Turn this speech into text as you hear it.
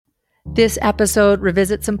This episode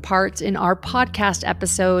revisits some parts in our podcast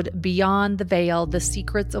episode, Beyond the Veil, The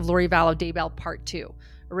Secrets of Lori Vallow Daybell, Part 2,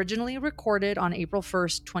 originally recorded on April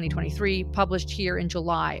 1st, 2023, published here in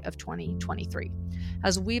July of 2023.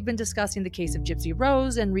 As we've been discussing the case of Gypsy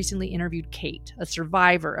Rose and recently interviewed Kate, a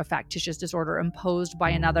survivor of factitious disorder imposed by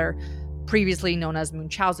another, previously known as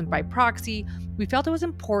Munchausen by Proxy, we felt it was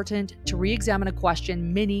important to re-examine a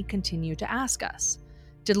question many continue to ask us.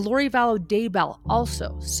 Did Lori Vallow Daybell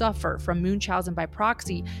also suffer from Munchausen by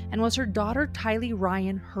proxy, and was her daughter Tylee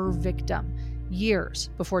Ryan her victim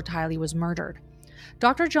years before Tylee was murdered?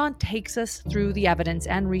 Dr. John takes us through the evidence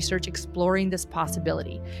and research exploring this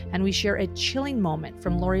possibility, and we share a chilling moment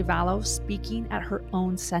from Lori Vallow speaking at her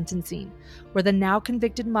own sentencing, where the now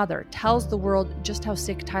convicted mother tells the world just how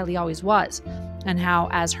sick Tylee always was, and how,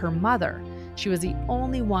 as her mother, she was the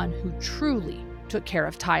only one who truly took care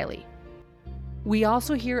of Tylee. We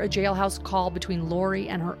also hear a jailhouse call between Lori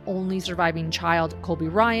and her only surviving child, Colby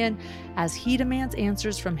Ryan, as he demands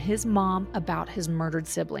answers from his mom about his murdered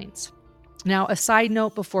siblings. Now, a side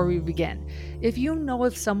note before we begin, if you know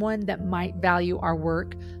of someone that might value our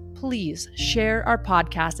work, please share our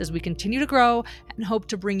podcast as we continue to grow and hope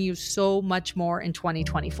to bring you so much more in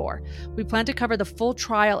 2024. We plan to cover the full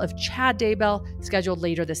trial of Chad Daybell, scheduled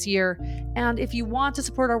later this year. And if you want to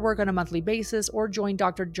support our work on a monthly basis or join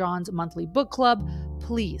Dr. John's monthly book club,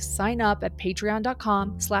 please sign up at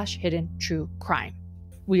patreon.com/hiddentruecrime.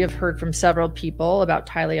 We have heard from several people about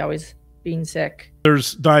Tylee always being sick. There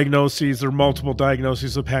are multiple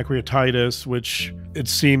diagnoses of pancreatitis, which it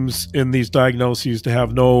seems in these diagnoses to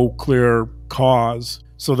have no clear cause.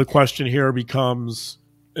 So the question here becomes,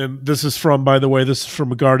 and this is from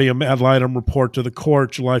a Guardian ad litem report to the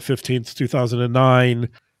court, July 15th, 2009.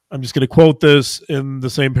 I'm just going to quote this. In the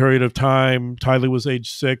same period of time, Tylee was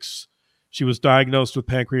age 6. She was diagnosed with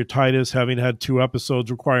pancreatitis, having had 2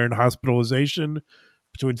 episodes requiring hospitalization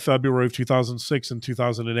between February of 2006 and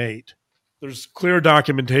 2008. There's clear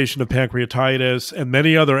documentation of pancreatitis and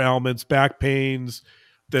many other ailments, back pains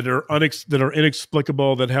that are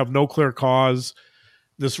inexplicable, that have no clear cause.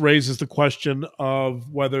 This raises the question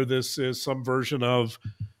of whether this is some version of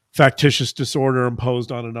factitious disorder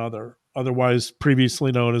imposed on another, otherwise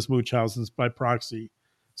previously known as Munchausen's by proxy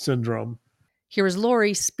syndrome. Here is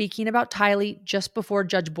Lori speaking about Tylee just before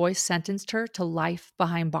Judge Boyce sentenced her to life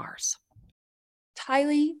behind bars.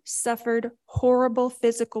 Tylee suffered horrible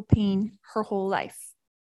physical pain her whole life.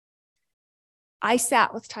 I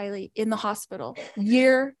sat with Tylee in the hospital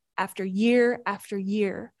year after year after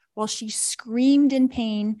year while she screamed in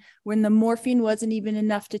pain when the morphine wasn't even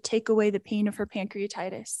enough to take away the pain of her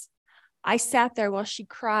pancreatitis. I sat there while she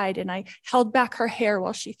cried and I held back her hair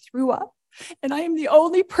while she threw up. And I am the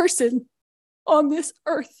only person on this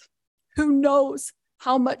earth who knows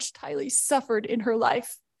how much Tylee suffered in her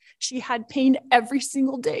life. She had pain every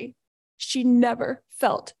single day. She never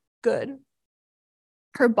felt good.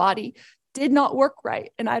 Her body did not work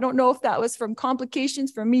right. And I don't know if that was from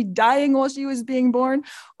complications from me dying while she was being born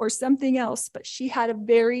or something else, but she had a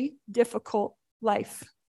very difficult life.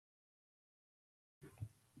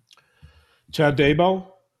 Chad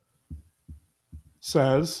Daybell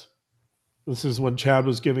says, this is when Chad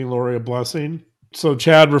was giving Lori a blessing. So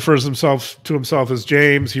Chad refers to himself as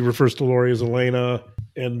James. He refers to Lori as Elena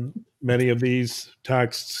in many of these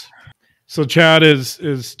texts. So Chad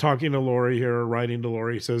is talking to Lori here, writing to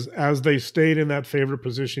Lori. He says, as they stayed in that favorite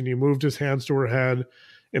position, he moved his hands to her head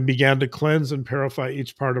and began to cleanse and purify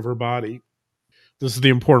each part of her body. This is the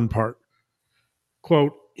important part.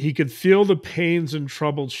 Quote, he could feel the pains and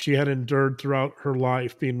troubles she had endured throughout her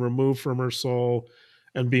life being removed from her soul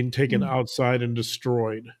and being taken outside and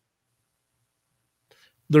destroyed.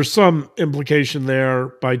 There's some implication there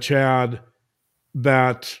by Chad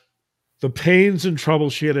that the pains and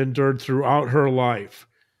troubles she had endured throughout her life,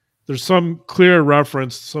 there's some clear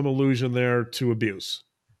reference, some allusion there to abuse.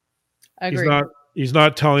 I agree. He's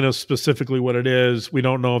not telling us specifically what it is. We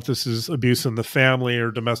don't know if this is abuse in the family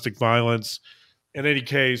or domestic violence. In any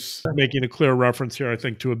case, making a clear reference here, I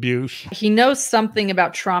think, to abuse. He knows something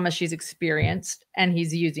about trauma she's experienced, and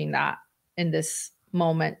he's using that in this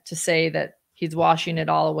moment to say that he's washing it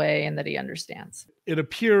all away and that he understands. It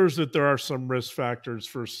appears that there are some risk factors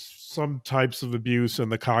for some types of abuse in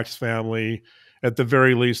the Cox family. At the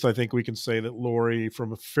very least, I think we can say that Lori,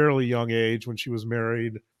 from a fairly young age, when she was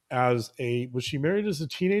married was she married as a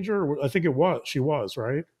teenager? I think she was,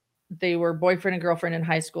 right? They were boyfriend and girlfriend in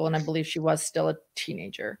high school, and I believe she was still a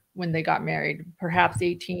teenager when they got married, perhaps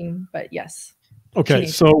 18, but yes. Okay,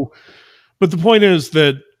 so, but the point is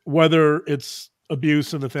that whether it's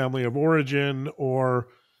abuse in the family of origin or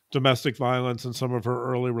domestic violence in some of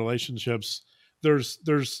her early relationships,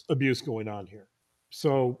 there's abuse going on here.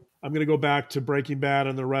 So I'm going to go back to Breaking Bad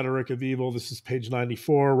and the Rhetoric of Evil. This is page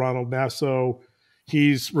 94. Ronald Nasso.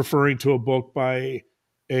 He's referring to a book by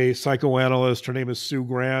a psychoanalyst. Her name is Sue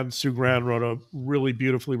Grant. Sue Grant wrote a really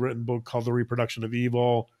beautifully written book called The Reproduction of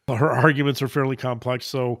Evil. Her arguments are fairly complex,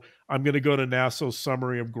 so I'm going to go to Nasso's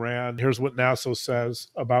summary of Grant. Here's what Nasso says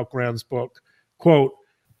about Grant's book. Quote,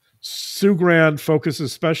 Sue Grant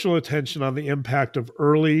focuses special attention on the impact of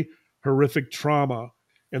early horrific trauma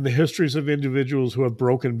and the histories of individuals who have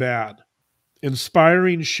broken bad.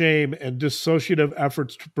 Inspiring shame and dissociative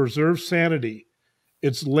efforts to preserve sanity,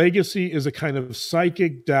 its legacy is a kind of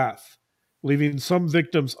psychic death, leaving some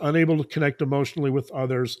victims unable to connect emotionally with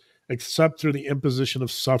others except through the imposition of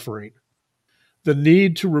suffering. The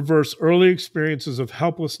need to reverse early experiences of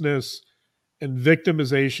helplessness and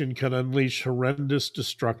victimization can unleash horrendous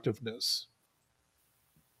destructiveness.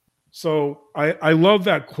 So I love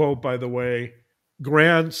that quote, by the way.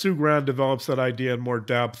 Sue Grant develops that idea in more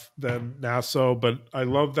depth than Nasso, but I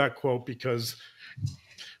love that quote because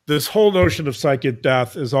this whole notion of psychic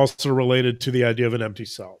death is also related to the idea of an empty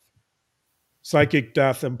self. Psychic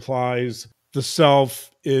death implies the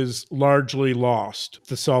self is largely lost.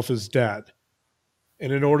 The self is dead.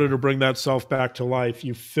 And in order to bring that self back to life,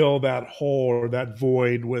 you fill that hole or that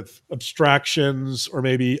void with abstractions or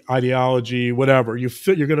maybe ideology, whatever. You're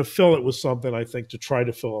going to fill it with something, I think, to try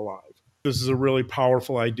to feel alive. This is a really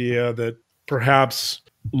powerful idea that perhaps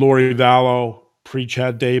Lori Vallow,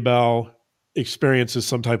 pre-Chad Daybell, experiences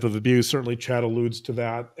some type of abuse. Certainly Chad alludes to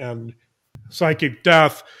that. And psychic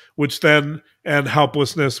death, and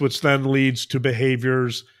helplessness, which then leads to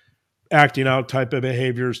behaviors, acting out type of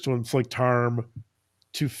behaviors to inflict harm,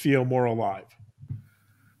 to feel more alive.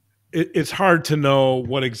 It's hard to know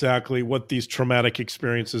what these traumatic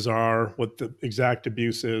experiences are, what the exact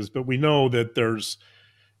abuse is, but we know that there's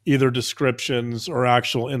either descriptions or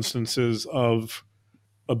actual instances of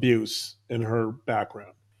abuse in her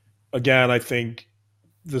background. Again, I think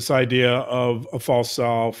this idea of a false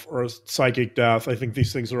self or a psychic death, I think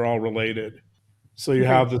these things are all related. So you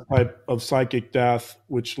have this type of psychic death,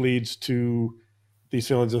 which leads to these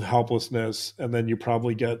feelings of helplessness, and then you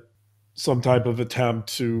probably get some type of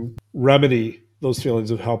attempt to remedy those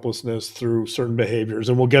feelings of helplessness through certain behaviors.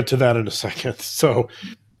 And we'll get to that in a second. So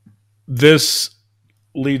this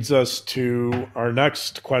leads us to our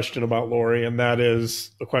next question about Lori, and that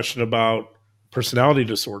is a question about personality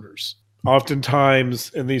disorders.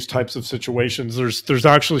 Oftentimes in these types of situations, there's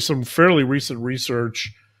actually some fairly recent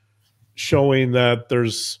research showing that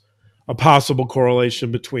there's a possible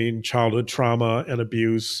correlation between childhood trauma and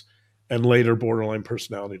abuse and later borderline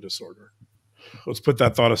personality disorder. Let's put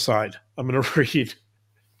that thought aside. I'm going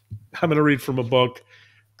to read from a book.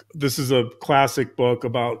 This is a classic book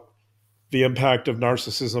about the impact of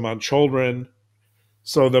narcissism on children.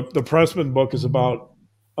 So the Pressman book is about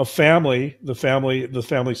a family, the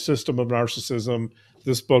family system of narcissism.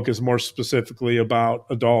 This book is more specifically about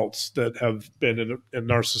adults that have been in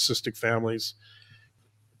narcissistic families.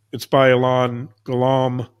 It's by Ilan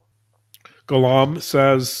Golom. Golom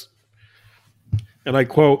says, and I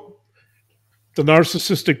quote, "The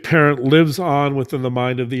narcissistic parent lives on within the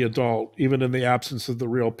mind of the adult, even in the absence of the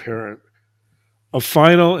real parent. A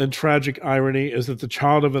final and tragic irony is that the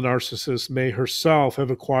child of a narcissist may herself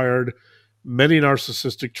have acquired many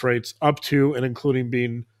narcissistic traits up to and including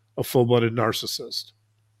being a full-blooded narcissist.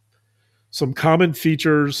 Some common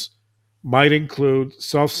features might include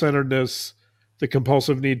self-centeredness, the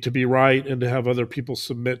compulsive need to be right and to have other people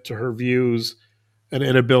submit to her views, an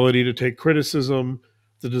inability to take criticism,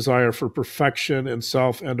 the desire for perfection in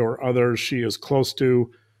self and or others she is close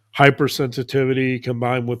to, hypersensitivity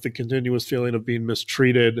combined with the continuous feeling of being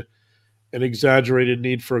mistreated, an exaggerated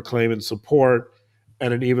need for acclaim and support,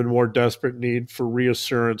 and an even more desperate need for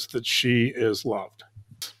reassurance that she is loved."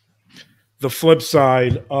 The flip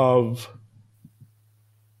side of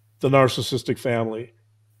the narcissistic family,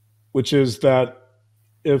 which is that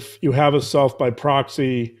if you have a self by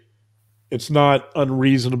proxy, it's not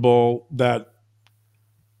unreasonable that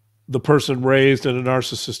the person raised in a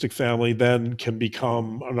narcissistic family then can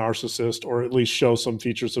become a narcissist, or at least show some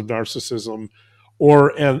features of narcissism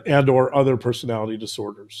or other personality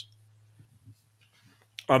disorders.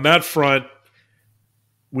 On that front,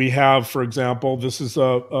 we have, for example, this is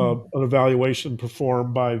an evaluation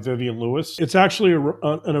performed by Vivian Lewis. It's actually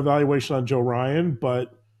an evaluation on Joe Ryan,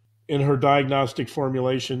 but in her diagnostic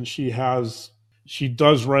formulation, she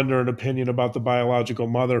does render an opinion about the biological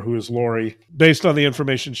mother, who is Lori. Based on the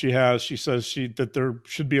information she has, she says that there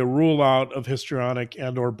should be a rule out of histrionic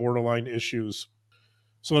and or borderline issues.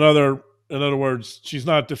 So in other words, she's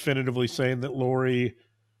not definitively saying that Lori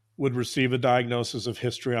would receive a diagnosis of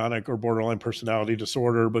histrionic or borderline personality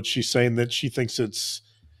disorder, but she's saying that she thinks it's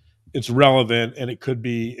relevant and it could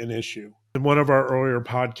be an issue. In one of our earlier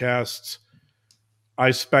podcasts,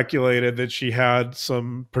 I speculated that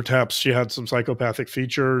perhaps she had some psychopathic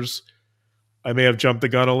features. I may have jumped the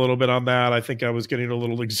gun a little bit on that. I think I was getting a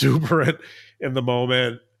little exuberant in the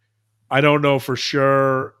moment. I don't know for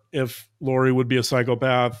sure if Lori would be a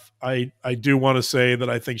psychopath. I do want to say that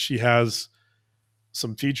I think she has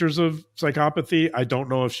some features of psychopathy. I don't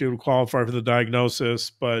know if she would qualify for the diagnosis,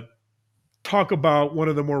 but talk about one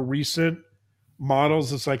of the more recent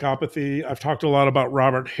models of psychopathy. I've talked a lot about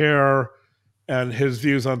Robert Hare and his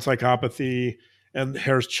views on psychopathy and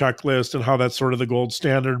Hare's checklist and how that's sort of the gold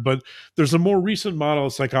standard. But there's a more recent model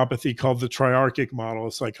of psychopathy called the triarchic model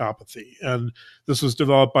of psychopathy. And this was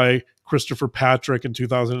developed by Christopher Patrick in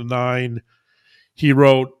 2009. He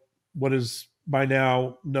wrote what is by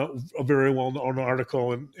now a very well-known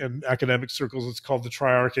article in academic circles. It's called the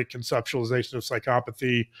triarchic conceptualization of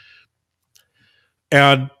psychopathy.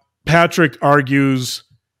 And Patrick argues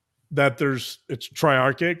that it's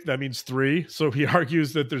triarchic, that means three. So he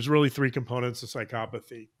argues that there's really three components of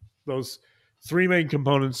psychopathy. Those three main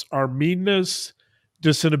components are meanness,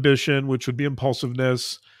 disinhibition, which would be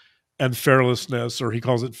impulsiveness, and fearlessness, or he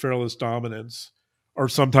calls it fearless dominance, or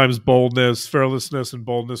sometimes boldness. Fearlessness and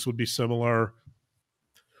boldness would be similar.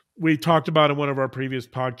 We talked about in one of our previous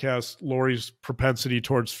podcasts, Lori's propensity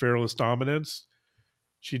towards fearless dominance.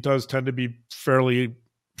 She does tend to be fairly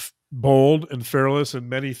bold and fearless in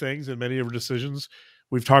many things, in many of her decisions.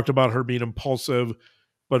 We've talked about her being impulsive,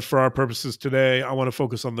 but for our purposes today, I want to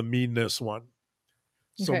focus on the meanness one.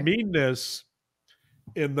 Okay. So meanness,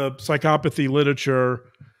 in the psychopathy literature,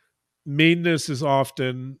 meanness is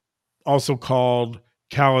often also called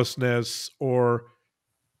callousness, or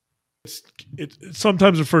it's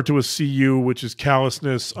sometimes referred to as CU, which is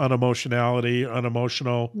callousness, unemotionality,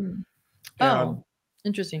 unemotional. Oh,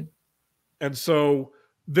 interesting. And so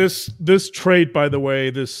this trait, by the way,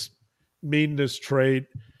 this meanness trait,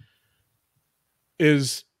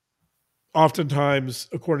 is oftentimes,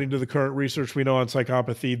 according to the current research we know on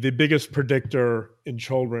psychopathy, the biggest predictor in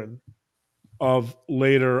children of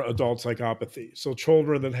later adult psychopathy. So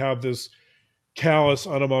children that have this callous,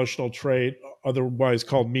 unemotional trait, otherwise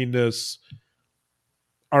called meanness,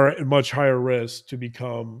 are at much higher risk to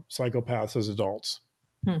become psychopaths as adults.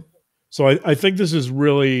 So I think this is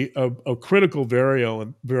really a critical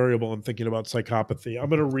variable in thinking about psychopathy. I'm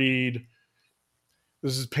going to read,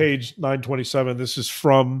 this is page 927. This is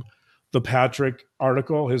from the Patrick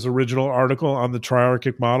article, his original article on the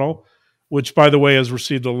triarchic model, which, by the way, has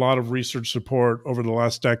received a lot of research support over the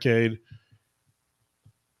last decade.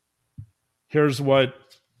 Here's how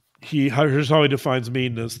he defines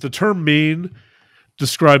meanness. The term mean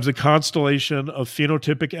describes a constellation of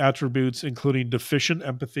phenotypic attributes, including deficient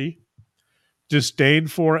empathy, disdain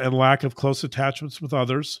for and lack of close attachments with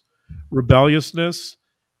others, rebelliousness,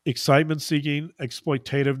 excitement-seeking,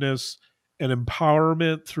 exploitativeness, and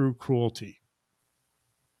empowerment through cruelty.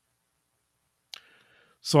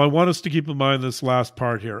 So I want us to keep in mind this last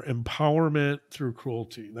part here, empowerment through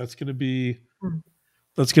cruelty. That's going to be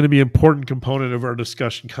an important component of our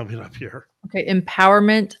discussion coming up here. Okay,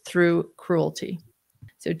 empowerment through cruelty.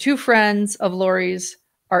 So two friends of Lori's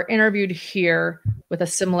are interviewed here with a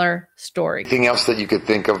similar story. Anything else that you could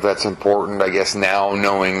think of that's important, I guess, now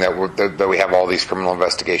knowing that we have all these criminal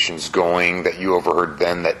investigations going, that you overheard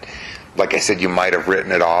then, that, like I said, you might have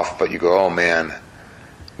written it off, but you go, oh man,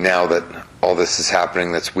 now that all this is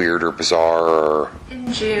happening that's weird or bizarre? Or...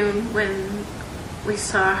 In June, when we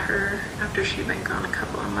saw her after she'd been gone a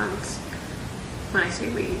couple of months, when I say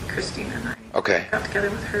we, Christine and I got together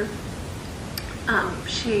with her,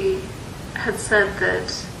 she had said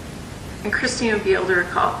that, and Christine would be able to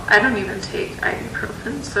recall, I don't even take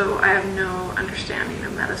ibuprofen, so I have no understanding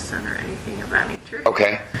of medicine or anything of that nature.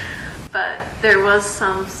 Okay. But there was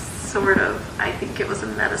some sort of, I think it was a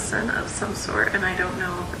medicine of some sort, and I don't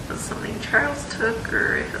know if it was something Charles took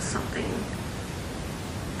or if it's something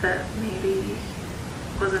that maybe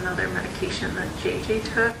was another medication that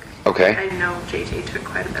JJ took. Okay. I know JJ took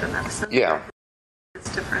quite a bit of medicine. Yeah.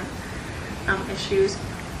 It's different issues.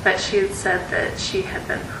 But she had said that she had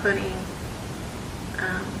been putting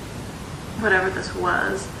whatever this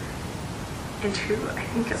was into, I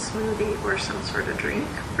think, a smoothie or some sort of drink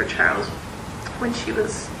for Charles when she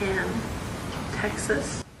was in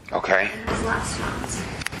Texas. Okay. It was last month.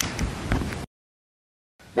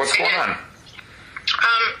 What's going on?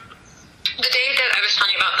 The day that I was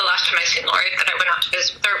telling you about the last time I seen Lori, that I went out to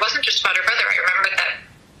visit with her, it wasn't just about her brother. I remember that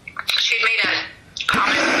she'd made a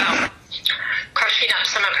comment about crushing up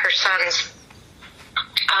some of her son's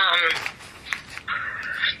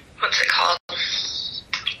what's it called?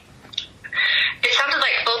 It sounded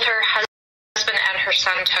like both her husband and her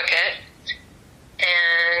son took it.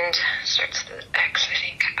 And starts with X, I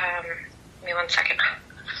think. Give me 1 second.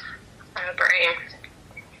 My brain.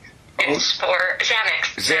 It's for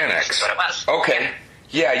Xanax. Xanax is what it was. Okay.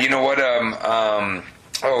 Yeah, you know what?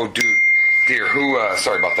 Oh, dear. Who?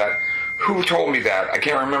 Sorry about that. Who told me that? I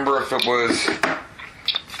can't remember if it was.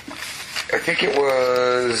 I think it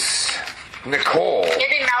was Nicole.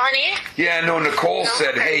 Maybe Melanie? Yeah, no, Nicole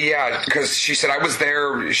said, hey, yeah, because she said, I was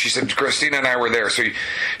there. She said, Christina and I were there. So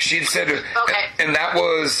she'd said, okay. And that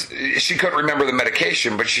was, she couldn't remember the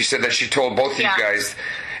medication, but she said that she told both of you guys.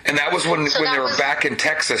 And that was when they were back in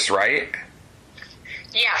Texas, right?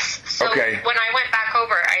 Yes. So okay. When I went back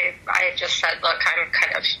over, I just said, look, I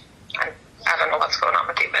don't know what's going on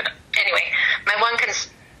with you. But anyway, my one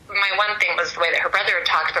thing was the way that her brother had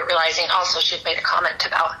talked, but realizing also she'd made a comment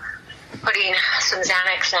about putting some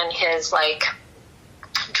Xanax in his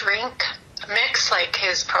drink mix, like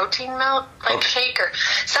his protein milk shake or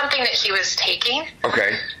something that he was taking.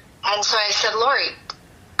 Okay. And so I said, Lori,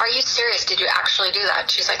 are you serious? Did you actually do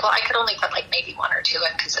that? She's like, well, I could only put maybe 1 or 2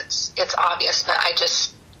 in because it's obvious, but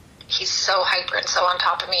he's so hyper and so on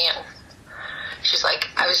top of me. And she's like,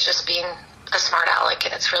 I was just being a smart aleck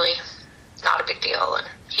and it's really not a big deal. And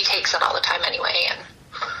he takes it all the time anyway. And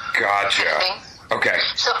gotcha. Kind of thing. Okay.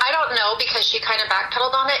 So I don't know because she kind of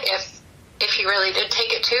backpedaled on it if he really did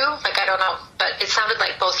take it too. I don't know. But it sounded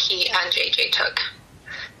like both he and JJ took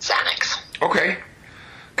Xanax. Okay.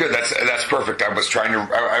 Good. That's perfect. I was trying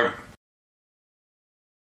to.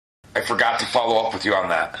 I forgot to follow up with you on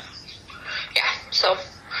that. Yeah. So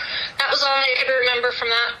that was all I could remember from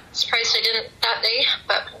that. Surprised I didn't that day,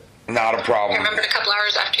 but. Not a problem. I remembered a couple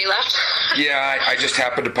hours after you left. Yeah, I just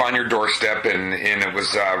happened upon your doorstep, and it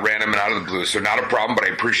was random and out of the blue, so not a problem, but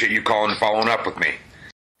I appreciate you calling and following up with me.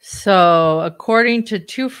 So, according to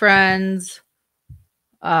 2 friends,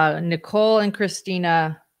 Nicole and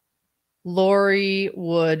Christina, Lori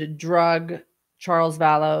would drug Charles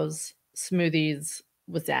Vallow's smoothies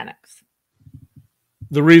with Xanax.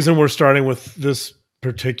 The reason we're starting with this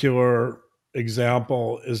particular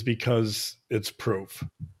example is because it's proof.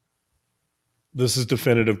 This is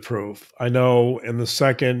definitive proof. I know in the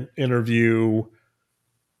second interview,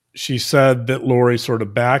 she said that Lori sort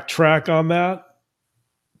of backtracked on that,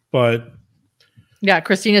 but yeah,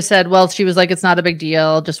 Christina said, well, she was like, it's not a big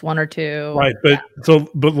deal, just 1 or 2. Right.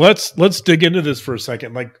 But let's dig into this for a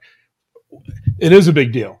second. It is a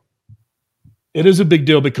big deal. It is a big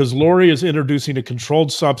deal because Lori is introducing a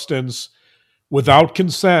controlled substance without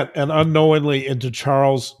consent and unknowingly into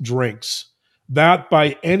Charles' drinks. That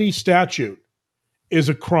by any statute is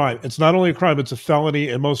a crime. It's not only a crime, it's a felony.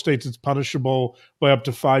 In most states, it's punishable by up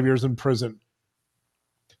to 5 years in prison.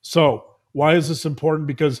 So why is this important?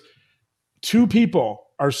 Because 2 people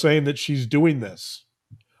are saying that she's doing this.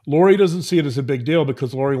 Lori doesn't see it as a big deal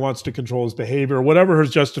because Lori wants to control his behavior. Whatever her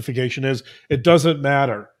justification is, it doesn't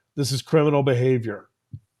matter. This is criminal behavior.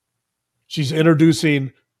 She's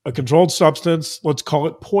introducing a controlled substance, let's call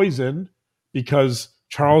it poison, because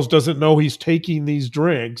Charles doesn't know he's taking these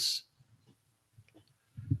drinks.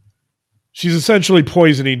 She's essentially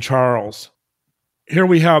poisoning Charles. Here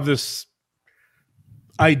we have this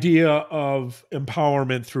idea of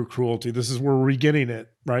empowerment through cruelty. This is where we're getting it,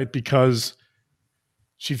 right? Because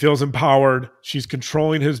she feels empowered. She's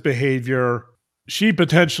controlling his behavior. She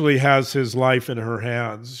potentially has his life in her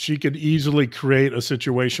hands. She could easily create a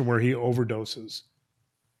situation where he overdoses.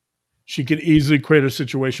 She could easily create a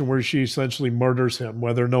situation where she essentially murders him,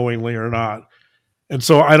 whether knowingly or not. And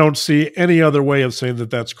so I don't see any other way of saying that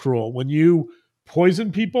that's cruel. When you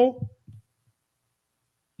poison people,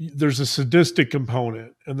 there's a sadistic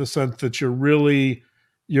component in the sense that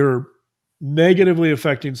you're negatively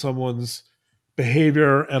affecting someone's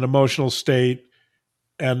behavior and emotional state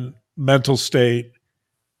and mental state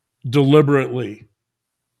deliberately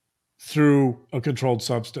through a controlled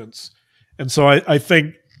substance. And so I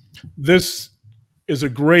think this is a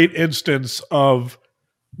great instance of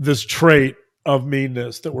this trait of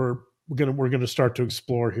meanness that we're going to start to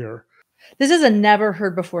explore here. This is a never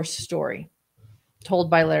heard before story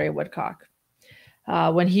told by Larry Woodcock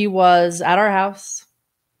when he was at our house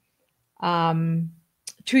 2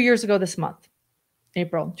 years ago this month,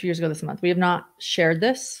 April, 2 years ago this month. We have not shared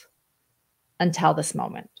this until this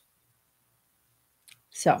moment.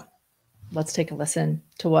 So let's take a listen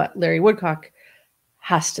to what Larry Woodcock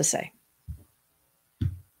has to say.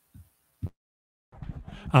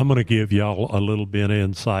 I'm going to give y'all a little bit of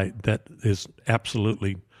insight that is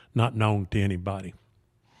absolutely not known to anybody.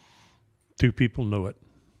 2 people know it.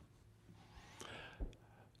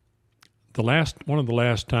 one of the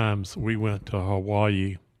last times we went to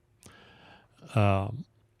Hawaii,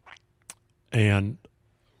 and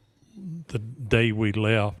the day we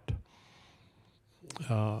left,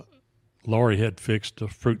 Lori had fixed a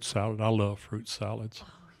fruit salad. I love fruit salads.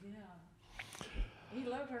 Oh, yeah. He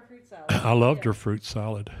loved her fruit salad. I loved her fruit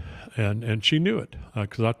salad, and she knew it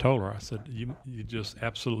because I told her. I said, you just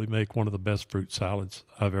absolutely make one of the best fruit salads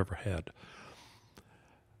I've ever had.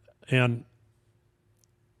 And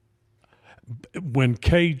when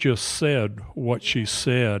Kay just said what she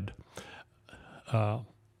said, I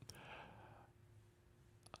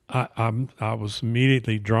was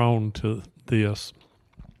immediately drawn to the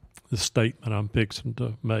statement I'm fixing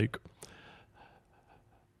to make.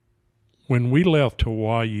 When we left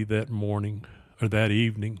Hawaii that morning or that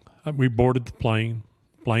evening, we boarded the plane.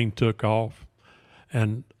 Plane took off,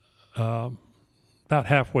 and about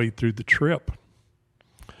halfway through the trip,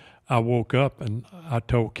 I woke up and I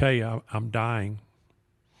told Kay I'm dying.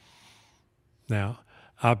 Now,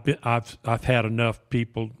 I've had enough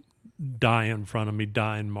people die in front of me,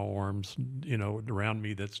 die in my arms, around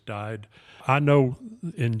me that's died. I know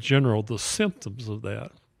in general the symptoms of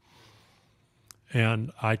that.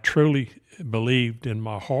 And I truly believed in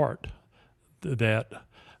my heart that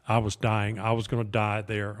I was dying. I was going to die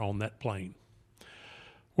there on that plane.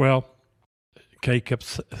 Well, Kay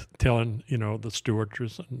kept telling, the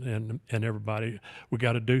stewardess and everybody, we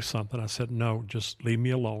got to do something. I said, no, just leave me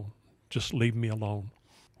alone. Just leave me alone.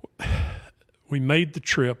 We made the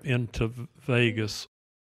trip into Vegas.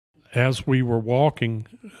 As we were walking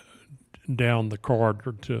down the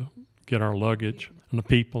corridor to get our luggage and the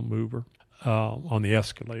people mover on the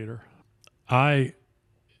escalator, I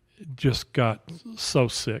just got so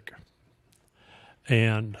sick.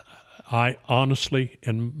 And I honestly,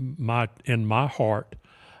 in my heart,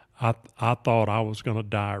 I thought I was going to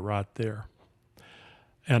die right there.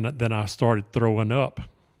 And then I started throwing up.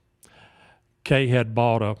 Kay had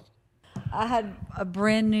bought I had a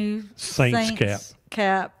brand new Saints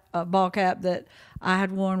cap, a ball cap that I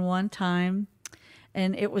had worn one time,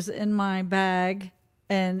 and it was in my bag.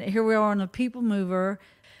 And here we are on a people mover.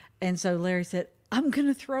 And so Larry said, I'm going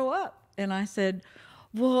to throw up. And I said,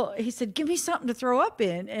 well, he said, give me something to throw up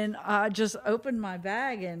in. And I just opened my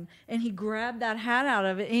bag, and he grabbed that hat out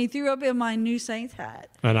of it, and he threw up in my new Saints hat.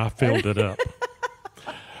 And I filled it up.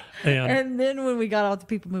 And then when we got off the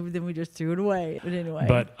people mover, then we just threw it away. But anyway.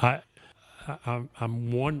 But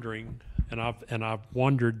I'm wondering, and I've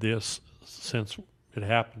wondered this since it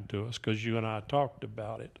happened to us, because you and I talked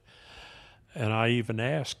about it. And I even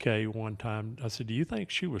asked Kay one time, I said, do you think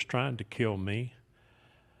she was trying to kill me?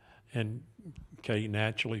 And Kay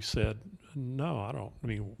naturally said, no, I don't. I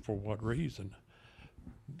mean, for what reason?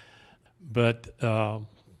 But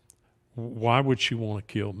why would she want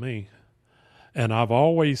to kill me? And I've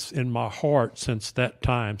always, in my heart, since that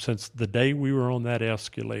time, since the day we were on that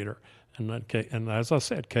escalator, and as I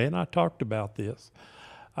said, Kay and I talked about this,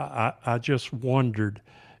 I just wondered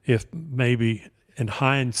if maybe in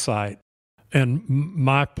hindsight, and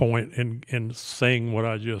my point in saying what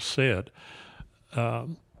I just said,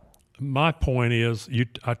 my point is,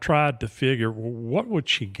 I tried to figure, well, what would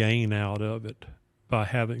she gain out of it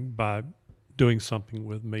by doing something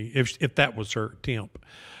with me, if that was her attempt?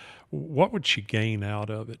 What would she gain out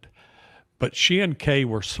of it? But she and Kay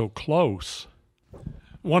were so close.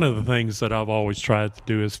 One of the things that I've always tried to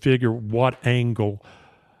do is figure what angle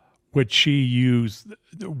would she use,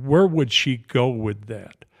 where would she go with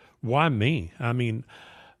that? Why me? I mean,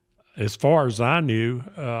 as far as I knew,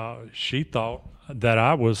 she thought that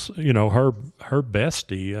I was, her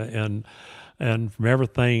bestie, and from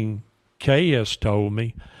everything Kay has told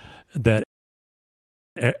me, that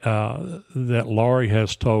Lori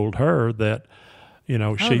has told her that,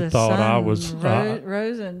 she thought I was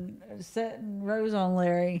Rose setting Rose on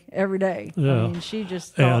Larry every day. Yeah. I mean, she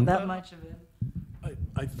just thought that much of him.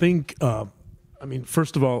 I think,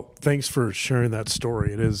 first of all, thanks for sharing that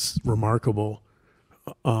story. It is remarkable.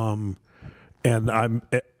 And I'm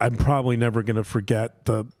probably never going to forget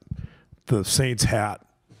the Saints hat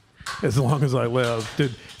as long as I live.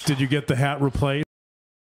 Did you get the hat replaced,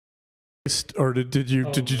 or did you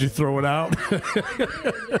throw it out?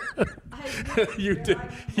 You did.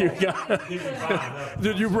 You got.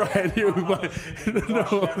 Did you, Brian?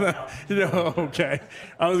 No. Okay.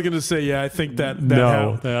 I was going to say, yeah. I think that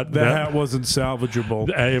hat wasn't salvageable.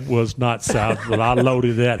 It was not salvageable. I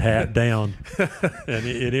loaded that hat down, and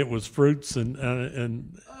it was fruits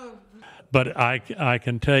and. But I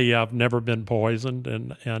can tell you, I've never been poisoned,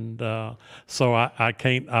 and so I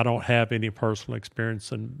can't. I don't have any personal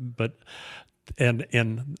experience, but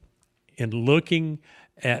in looking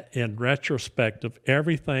in retrospect of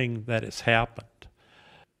everything that has happened,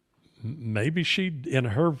 maybe she, in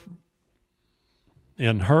her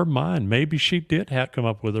mind, maybe she did have come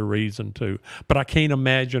up with a reason to, but I can't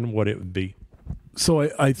imagine what it would be. So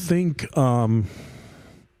I think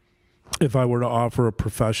if I were to offer a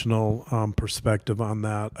professional perspective on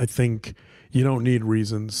that, I think you don't need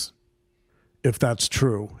reasons if that's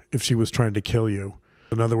true, if she was trying to kill you.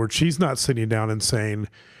 In other words, she's not sitting down and saying,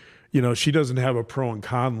 she doesn't have a pro and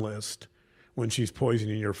con list when she's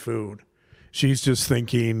poisoning your food. She's just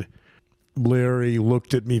thinking, Larry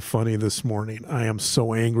looked at me funny this morning. I am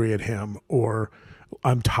so angry at him, or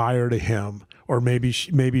I'm tired of him, or maybe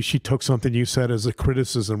she took something you said as a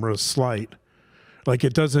criticism or a slight. Like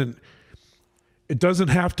it doesn't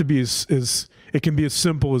have to be as it can be as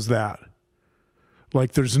simple as that.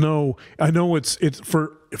 Like there's no, I know it's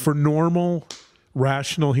for normal,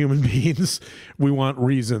 rational human beings, we want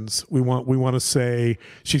reasons. We want to say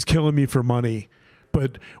she's killing me for money.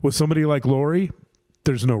 But with somebody like Lori,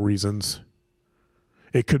 there's no reasons.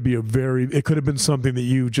 It could have been something that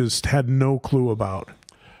you just had no clue about.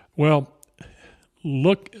 Well,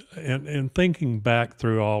 look, and thinking back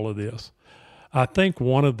through all of this, I think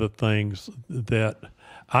one of the things that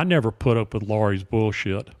I never put up with Lori's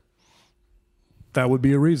bullshit. That would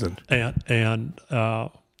be a reason. And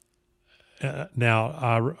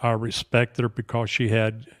now I respect her because she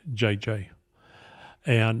had JJ,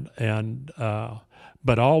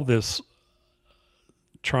 but all this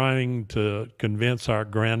trying to convince our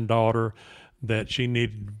granddaughter that she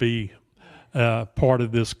needed to be part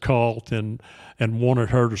of this cult and wanted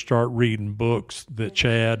her to start reading books that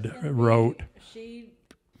Chad wrote. She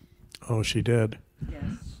did. Yes.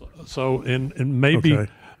 So and maybe.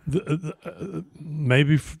 Okay.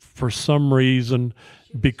 Maybe for some reason,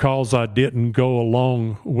 because I didn't go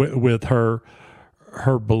along with her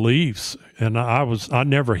beliefs, and I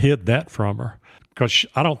never hid that from her, because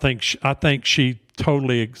I think she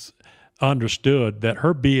totally understood that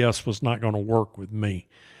her BS was not going to work with me,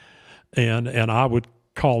 and I would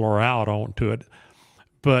call her out onto it,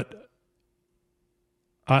 but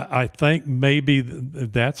I think maybe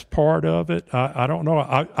that's part of it. I don't know.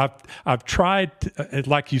 I've tried,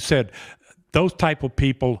 like you said, those type of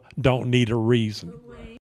people don't need a reason.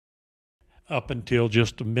 Up until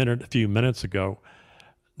just a few minutes ago,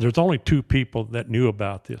 there's only two people that knew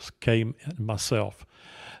about this, Kay and myself.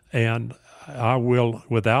 And I will,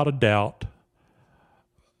 without a doubt,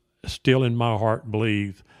 still in my heart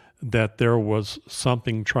believe that there was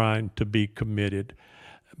something trying to be committed,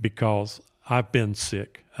 because I've been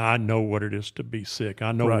sick. I know what it is to be sick.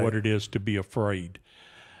 I know what it is to be afraid.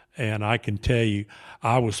 And I can tell you,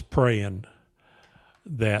 I was praying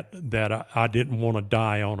that I didn't want to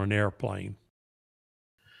die on an airplane.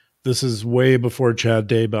 This is way before Chad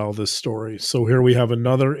Daybell, this story. So here we have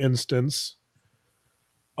another instance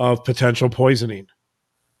of potential poisoning.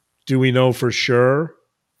 Do we know for sure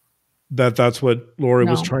that that's what Lori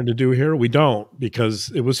was trying to do here? We don't,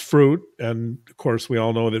 because it was fruit. And of course, we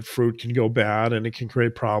all know that fruit can go bad and it can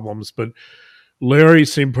create problems. But Larry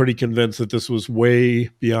seemed pretty convinced that this was way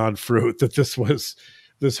beyond fruit, that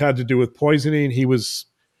this had to do with poisoning. He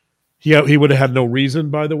would have had no reason,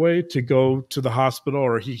 by the way, to go to the hospital,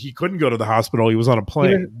 or he couldn't go to the hospital. He was on a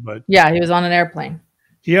plane. He was on an airplane.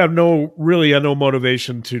 He had no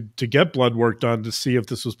motivation to get blood work done to see if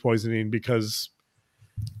this was poisoning, because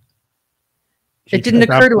it didn't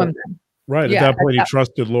occur to him then. Right. At that point, he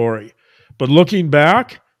trusted Lori. But looking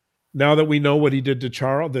back, now that we know what he did to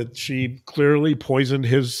Charles, that she clearly poisoned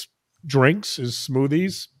his drinks, his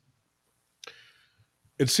smoothies,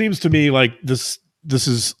 it seems to me like this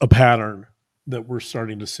is a pattern that we're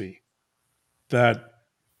starting to see. That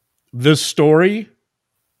this story,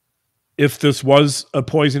 if this was a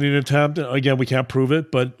poisoning attempt, again, we can't prove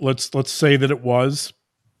it, but let's say that it was.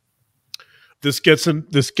 This gets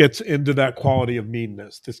into that quality of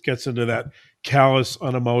meanness. This gets into that callous,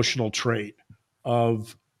 unemotional trait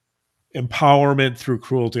of empowerment through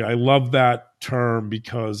cruelty. I love that term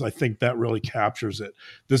because I think that really captures it.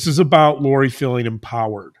 This is about Lori feeling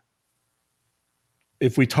empowered.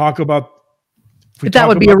 If we talk about... that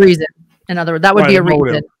would be a reason. In other words, that would be a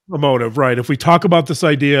reason. A motive, right. If we talk about this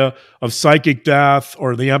idea of psychic death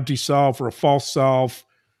or the empty self or a false self,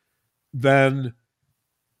 then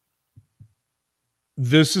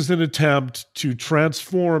this is an attempt to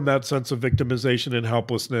transform that sense of victimization and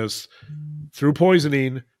helplessness through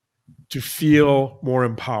poisoning to feel more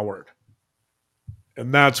empowered.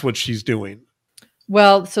 And that's what she's doing.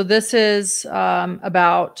 Well, so this is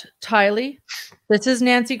about Tylee. This is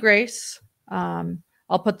Nancy Grace.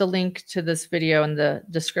 I'll put the link to this video in the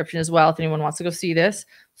description as well if anyone wants to go see this.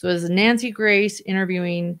 So it is Nancy Grace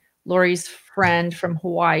interviewing Lori's friend from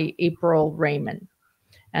Hawaii, April Raymond,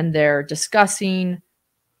 and they're discussing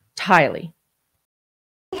Tylee.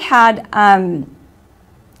 We had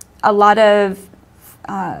a lot of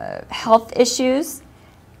health issues,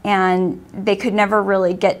 and they could never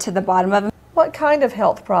really get to the bottom of them. What kind of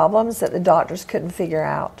health problems that the doctors couldn't figure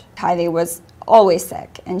out? Tylee was always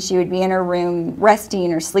sick, and she would be in her room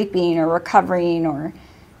resting or sleeping or recovering or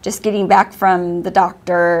just getting back from the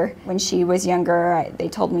doctor. When she was younger, they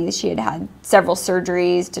told me that she had had several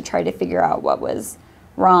surgeries to try to figure out what was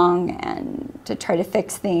wrong and to try to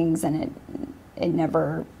fix things, and it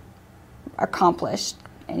never accomplished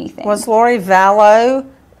anything. Was Lori Vallow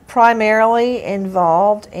primarily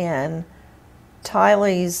involved in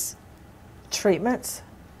Tylee's treatments?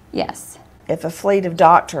 Yes. If a fleet of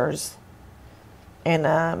doctors in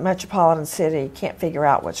a metropolitan city can't figure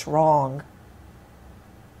out what's wrong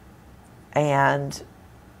and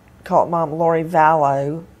call it Mom Lori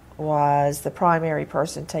Vallow was the primary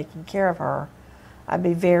person taking care of her, I'd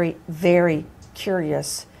be very, very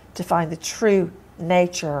curious to find the true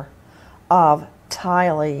nature of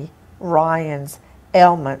Tylee Ryan's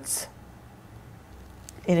ailments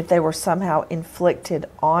and if they were somehow inflicted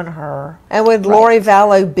on her. And would Lori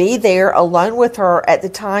Vallow be there alone with her at the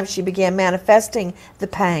time she began manifesting the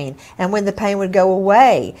pain and when the pain would go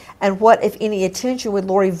away? And what, if any, attention would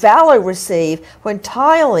Lori Vallow receive when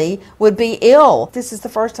Tylee would be ill? This is the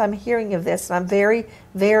first time hearing of this, and I'm very,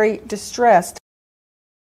 very distressed.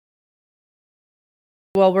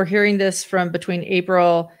 Well, we're hearing this from between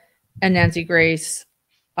April and Nancy Grace.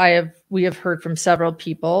 We have heard from several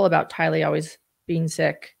people about Tylee always being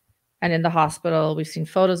sick and in the hospital. We've seen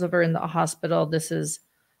photos of her in the hospital. This is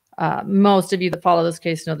most of you that follow this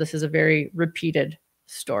case know this is a very repeated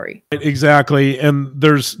story. Exactly. And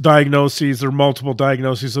there's diagnoses, there are multiple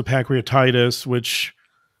diagnoses of pancreatitis, which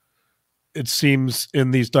it seems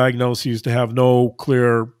in these diagnoses to have no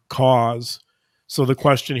clear cause. So the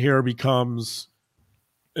question here becomes,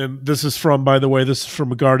 and this is from, by the way, this is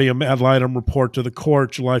from a Guardian ad litem report to the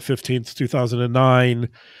court, July 15th, 2009.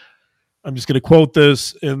 I'm just going to quote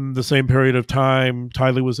this. In the same period of time,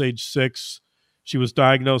 Tylee was age 6. She was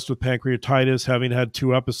diagnosed with pancreatitis, having had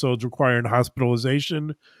 2 episodes requiring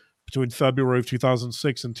hospitalization between February of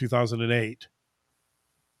 2006 and 2008.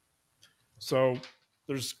 So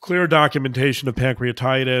there's clear documentation of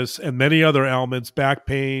pancreatitis and many other ailments, back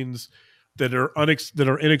pains that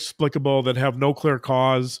are inexplicable, that have no clear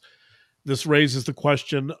cause. This raises the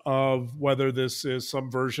question of whether this is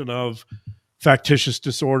some version of factitious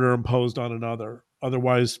disorder imposed on another,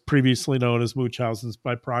 otherwise previously known as Munchausen's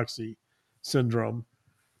by proxy syndrome.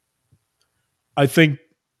 I think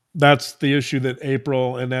that's the issue that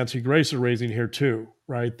April and Nancy Grace are raising here too,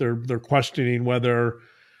 right? They're questioning whether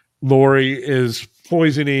Lori is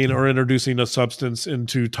poisoning or introducing a substance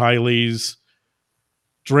into Tylee's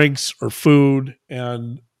drinks or food,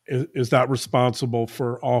 and is that responsible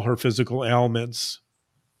for all her physical ailments?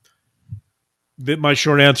 My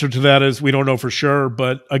short answer to that is we don't know for sure,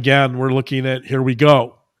 but again, we're looking at, here we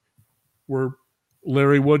go, where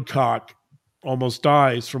Larry Woodcock almost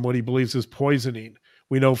dies from what he believes is poisoning.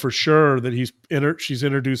 We know for sure that she's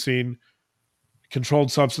introducing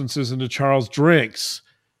controlled substances into Charles' drinks.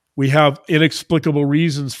 We have inexplicable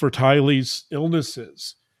reasons for Tylee's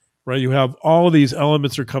illnesses, right? You have all of these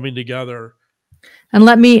elements are coming together. And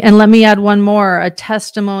let me add one more, a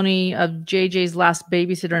testimony of JJ's last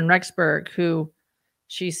babysitter in Rexburg, who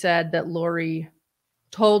she said that Lori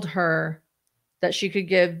told her that she could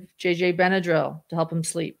give JJ Benadryl to help him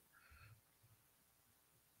sleep.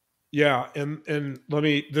 Yeah, and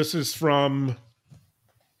this is from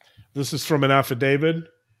an affidavit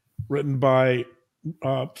written by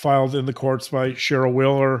filed in the courts by Cheryl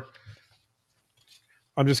Wheeler.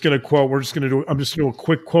 I'm just going to do a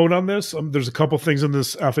quick quote on this. There's a couple things in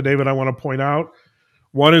this affidavit I want to point out.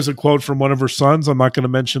 One is a quote from one of her sons. I'm not going to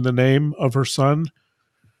mention the name of her son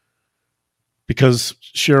because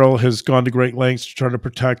Cheryl has gone to great lengths to try to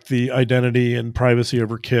protect the identity and privacy of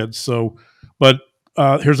her kids. But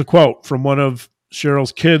here's a quote from one of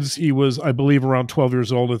Cheryl's kids. He was, I believe, around 12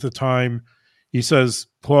 years old at the time. He says,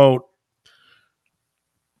 quote,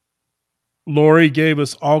 Lori gave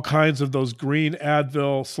us all kinds of those green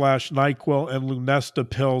Advil / NyQuil and Lunesta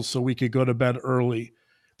pills so we could go to bed early.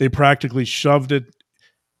 They practically shoved it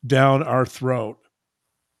down our throat.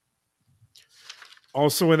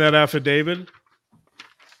 Also in that affidavit,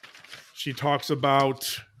 she talks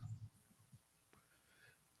about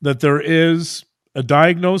that there is a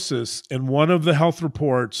diagnosis in one of the health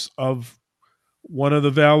reports of one of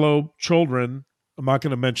the Vallow children I'm not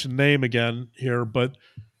going to mention name again here, but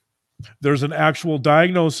there's an actual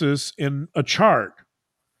diagnosis in a chart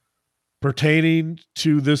pertaining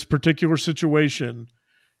to this particular situation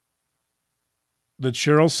that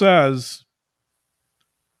Cheryl says,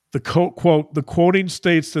 the quote, the quoting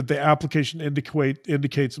states that the application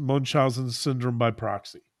indicates Munchausen syndrome by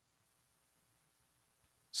proxy.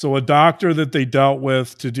 So a doctor that they dealt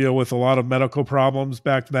with to deal with a lot of medical problems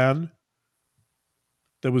back then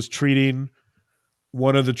that was treating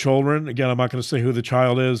one of the children. Again, I'm not going to say who the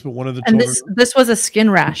child is, but one of the And children. this was a skin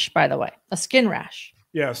rash, by the way, a skin rash.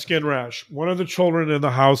 Yeah, skin rash. One of the children in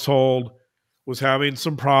the household was having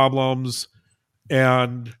some problems,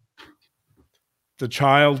 and the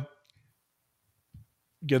child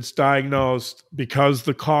gets diagnosed because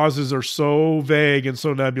the causes are so vague and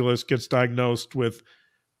so nebulous, gets diagnosed with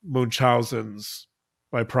Munchausen's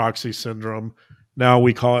by proxy syndrome. Now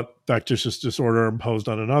we call it factitious disorder imposed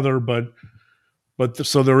on another,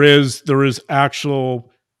 so there is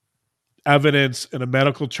actual evidence in a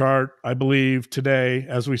medical chart, I believe today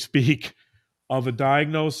as we speak, of a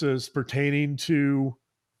diagnosis pertaining to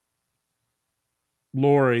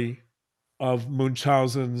Lori of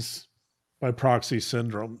Munchausen's by proxy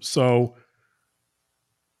syndrome. So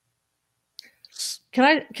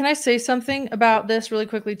can I say something about this really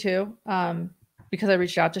quickly too? Because I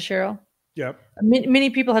reached out to Cheryl. Yep.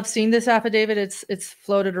 Many people have seen this affidavit. It's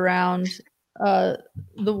floated around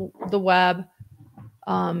the web.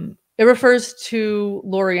 It refers to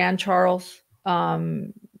Lori and Charles'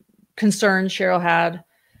 concerns Cheryl had,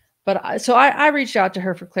 but so I reached out to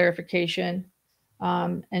her for clarification,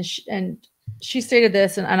 and she stated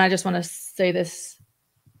this, and I just want to say this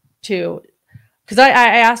too, because I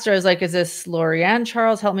asked her, I was like, "Is this Lori and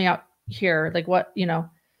Charles? Help me out here. Like, what, you know?"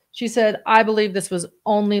 She said, "I believe this was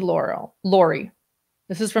only Lori."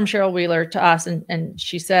 This is from Cheryl Wheeler to us, and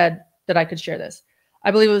she said that I could share this.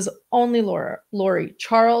 "I believe it was only Lori.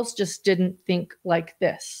 Charles just didn't think like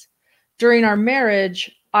this. During our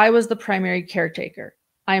marriage, I was the primary caretaker.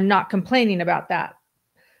 I am not complaining about that.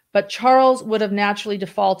 But Charles would have naturally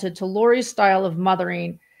defaulted to Lori's style of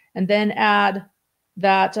mothering, and then add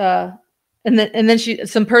that, and then she,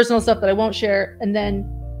 some personal stuff that I won't share. And then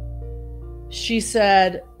she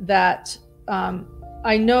said that,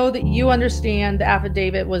 I know that you understand the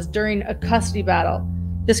affidavit was during a custody battle.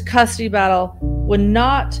 This custody battle would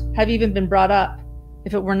not have even been brought up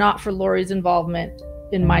if it were not for Lori's involvement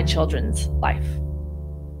in my children's life.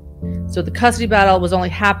 So the custody battle was only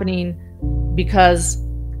happening because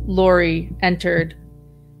Lori entered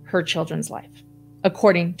her children's life,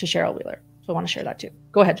 according to Cheryl Wheeler." So I want to share that too.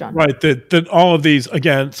 Go ahead, John. Right. That all of these,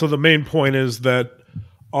 again, so the main point is that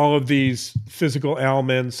all of these physical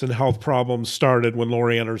ailments and health problems started when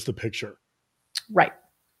Lori enters the picture. Right.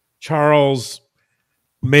 Charles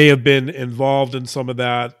may have been involved in some of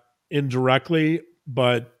that indirectly,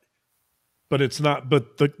 but it's not,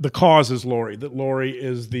 but the cause is Lori, that Lori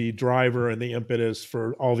is the driver and the impetus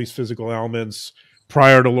for all these physical ailments.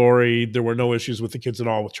 Prior to Lori, there were no issues with the kids at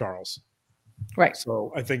all with Charles. Right.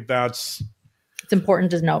 So I think it's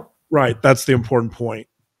important to note. Right. That's the important point.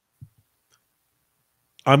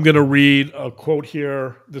 I'm going to read a quote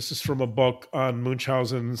here. This is from a book on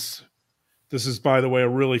Munchausen's. This is, by the way, a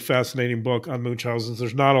really fascinating book on Munchausen's.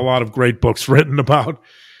 There's not a lot of great books written about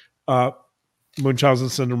Munchausen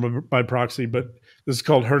syndrome by proxy, but this is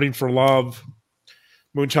called Hurting for Love,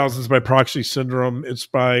 Munchausen's by Proxy Syndrome. It's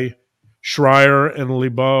by Schreier and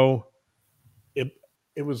Lebeau.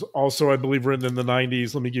 It was also, I believe, written in the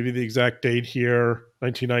 90s. Let me give you the exact date here,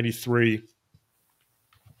 1993.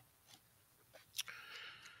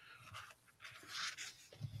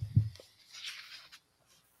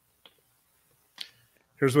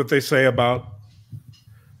 Here's what they say about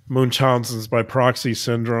Munchausen's by proxy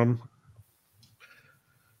syndrome.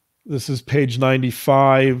 This is page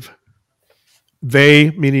 95.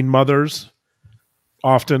 They, meaning mothers,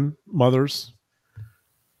 often mothers,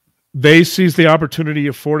 they seize the opportunity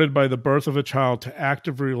afforded by the birth of a child to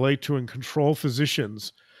actively relate to and control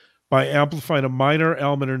physicians by amplifying a minor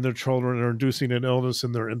ailment in their children or inducing an illness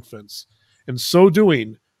in their infants. In so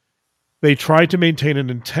doing, they try to maintain an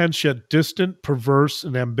intense yet distant, perverse,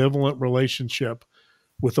 and ambivalent relationship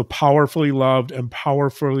with a powerfully loved and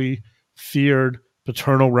powerfully feared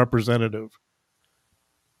paternal representative.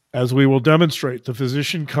 As we will demonstrate, the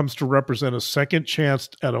physician comes to represent a second chance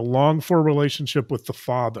at a longed-for relationship with the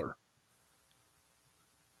father.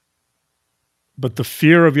 But the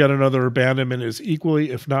fear of yet another abandonment is equally,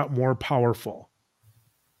 if not more, powerful.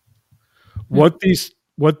 What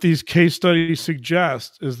these case studies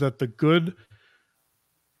suggest is that the good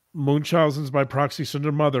Munchausen's by proxy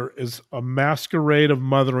syndrome mother is a masquerade of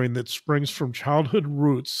mothering that springs from childhood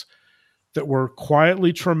roots that were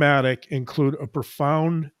quietly traumatic, include a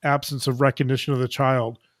profound absence of recognition of the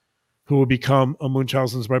child who will become a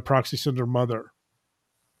Munchausen's by proxy syndrome mother.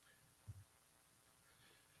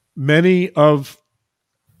 Many of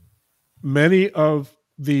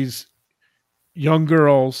these young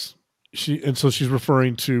girls, so she's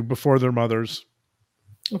referring to before their mothers.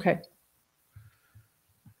 Okay.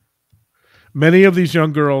 Many of these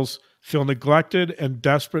young girls feel neglected and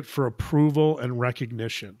desperate for approval and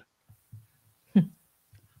recognition.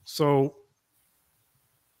 So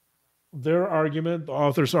their argument, the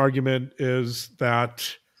author's argument, is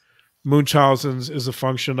that Munchausen's is a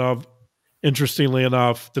function of, interestingly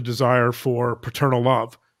enough, the desire for paternal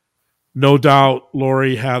love. No doubt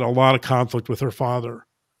Lori had a lot of conflict with her father.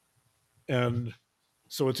 And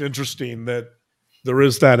so it's interesting that there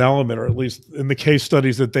is that element, or at least in the case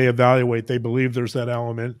studies that they evaluate, they believe there's that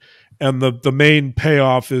element. And the main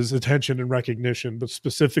payoff is attention and recognition, but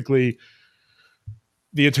specifically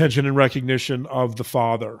the attention and recognition of the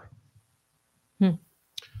father.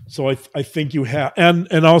 So I think you have,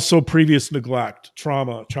 and also previous neglect,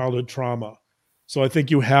 trauma, childhood trauma. So I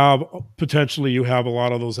think you have a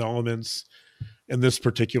lot of those elements in this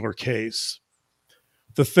particular case.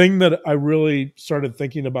 The thing that I really started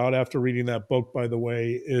thinking about after reading that book, by the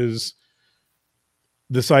way, is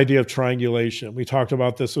this idea of triangulation. We talked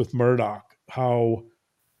about this with Murdoch, how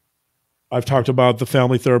I've talked about the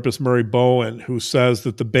family therapist Murray Bowen, who says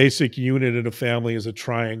that the basic unit in a family is a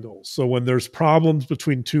triangle. So when there's problems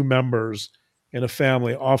between two members in a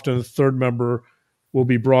family, often a third member will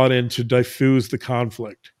be brought in to diffuse the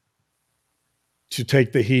conflict, to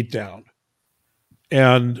take the heat down.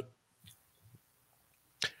 And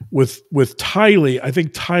with Tylee, I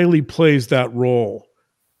think Tylee plays that role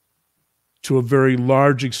to a very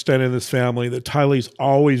large extent in this family, that Tylee's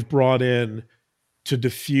always brought in to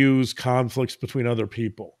diffuse conflicts between other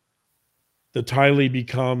people. That Tylee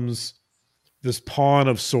becomes this pawn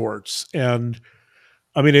of sorts. And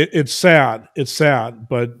I mean, it's sad. It's sad,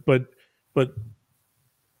 but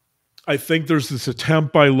I think there's this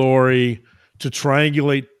attempt by Lori to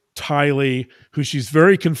triangulate Tylee, who she's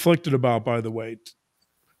very conflicted about, by the way.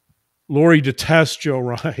 Lori detests Joe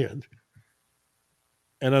Ryan.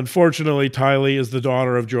 And unfortunately, Tylee is the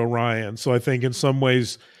daughter of Joe Ryan. So I think in some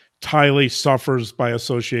ways, Tylee suffers by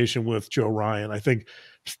association with Joe Ryan. I think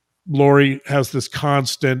Lori has this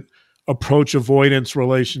constant approach avoidance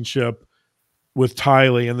relationship with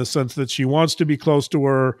Tylee, in the sense that she wants to be close to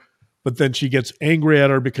her, but then she gets angry at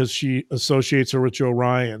her because she associates her with Joe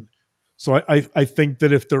Ryan. So I think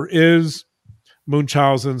that if there is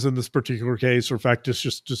Munchausen's in this particular case, or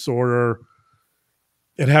factitious disorder,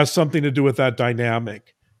 it has something to do with that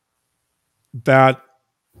dynamic, that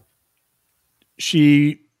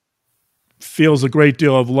she feels a great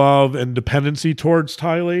deal of love and dependency towards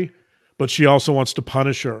Tylee, but she also wants to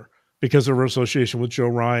punish her because of her association with Joe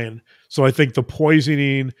Ryan. So I think the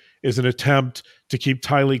poisoning is an attempt to keep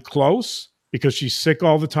Tylee close because she's sick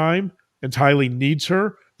all the time and Tylee needs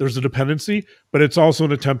her. There's a dependency, but it's also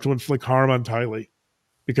an attempt to inflict harm on Tylee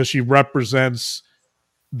because she represents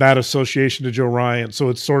that association to Joe Ryan. So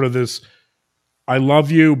it's sort of this, I love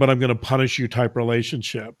you, but I'm going to punish you type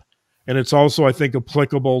relationship. And it's also, I think,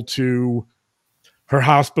 applicable to her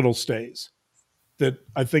hospital stays. That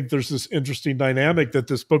I think there's this interesting dynamic that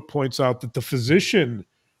this book points out, that the physician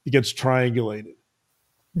gets triangulated.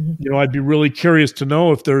 Mm-hmm. You know, I'd be really curious to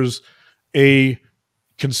know if there's a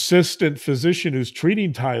consistent physician who's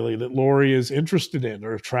treating Tylee that Lori is interested in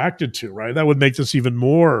or attracted to, right? That would make this even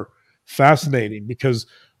more fascinating, because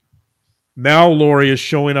now Lori is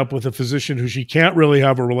showing up with a physician who she can't really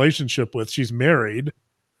have a relationship with. She's married,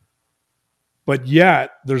 but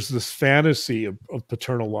yet there's this fantasy of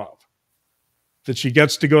paternal love, that she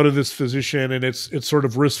gets to go to this physician, and it's sort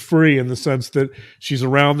of risk-free in the sense that she's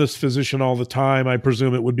around this physician all the time. I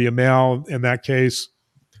presume it would be a male in that case.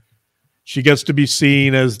 She gets to be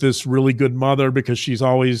seen as this really good mother because she's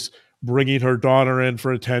always bringing her daughter in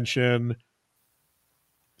for attention.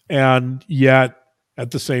 And yet,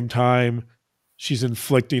 at the same time, she's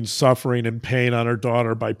inflicting suffering and pain on her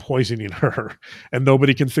daughter by poisoning her. And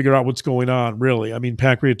nobody can figure out what's going on, really. I mean,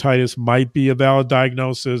 pancreatitis might be a valid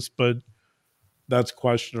diagnosis, but that's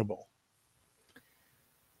questionable.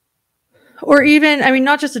 Or even, I mean,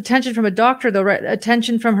 not just attention from a doctor, though, right?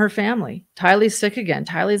 Attention from her family. Tylee's sick again.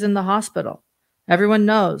 Tylee's in the hospital. Everyone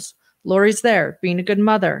knows. Lori's there, being a good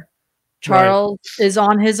mother. Charles is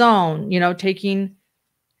on his own, you know, taking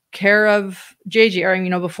care of JJ, or, you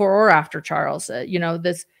know, before or after Charles, you know,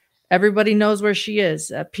 this, Everybody knows where she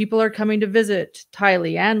is. People are coming to visit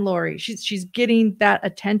Tylee and Lori. She's getting that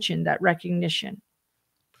attention, that recognition.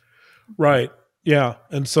 Right. Yeah.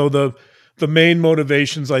 And so the main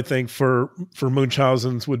motivations, I think, for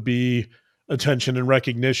Munchausen's would be attention and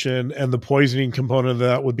recognition, and the poisoning component of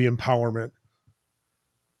that would be empowerment.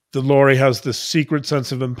 That Lori has this secret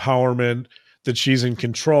sense of empowerment, that she's in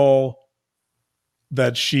control,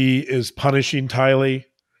 that she is punishing Tylee.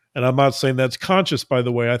 And I'm not saying that's conscious, by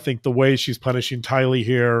the way. I think the way she's punishing Tylee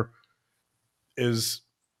here is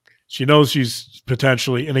she knows she's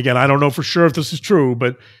potentially, and again, I don't know for sure if this is true,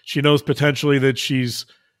 but she knows potentially that she's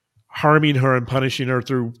harming her and punishing her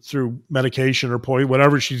through medication or poison,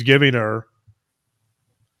 whatever she's giving her.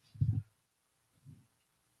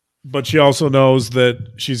 But she also knows that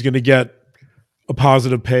she's going to get a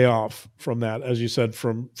positive payoff from that, as you said,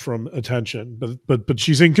 from attention. But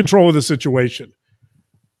she's in control of the situation.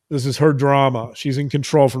 This is her drama. She's in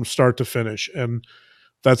control from start to finish, and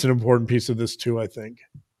that's an important piece of this too, I think.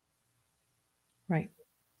 Right.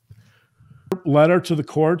 Letter to the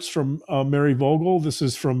courts from Mary Vogel. This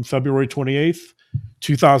is from February 28th,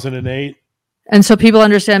 2008. And so people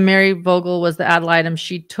understand Mary Vogel was the ad litem.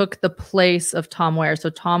 She took the place of Tom Ware. So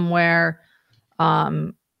Tom Ware,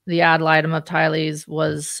 the ad litem of Tylee's,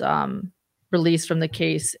 was released from the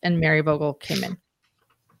case, and Mary Vogel came in.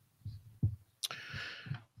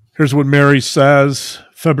 Here's what Mary says,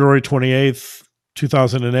 February 28th,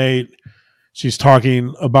 2008. She's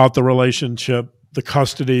talking about the relationship, the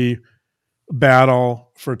custody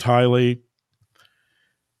battle for Tylee.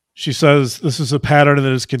 She says, this is a pattern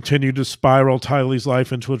that has continued to spiral Tylee's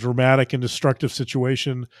life into a dramatic and destructive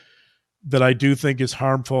situation that I do think is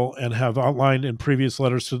harmful and have outlined in previous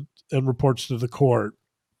letters and reports to the court.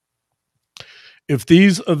 If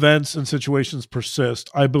these events and situations persist,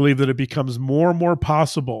 I believe that it becomes more and more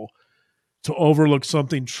possible to overlook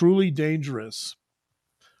something truly dangerous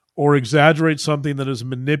or exaggerate something that is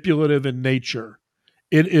manipulative in nature.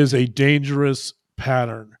 It is a dangerous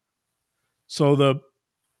pattern. So the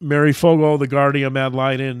Mary Vogel, the guardian ad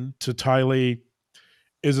litem to Tylee,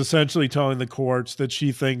 is essentially telling the courts that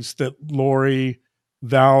she thinks that Lori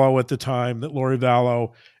Vallow at the time, that Lori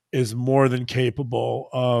Vallow is more than capable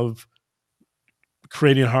of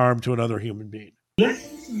creating harm to another human being.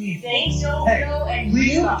 Listen to me. They don't know, and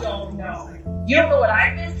you don't know. You don't know what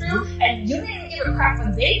I've been through, and you didn't give a crap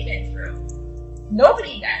what they've been through.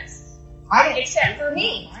 Nobody does. Except for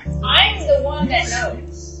me. I'm the one that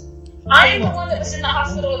knows. I'm the one that was in the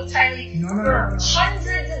hospital with Tylee for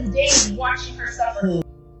hundreds of days watching her suffer.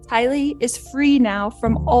 Tylee is free now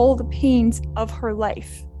from all the pains of her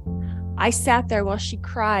life. I sat there while she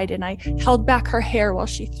cried, and I held back her hair while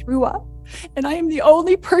she threw up. And I am the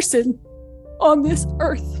only person on this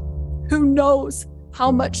earth who knows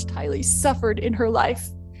how much Tylee suffered in her life.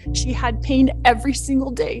 She had pain every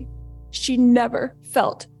single day. She never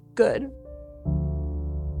felt good.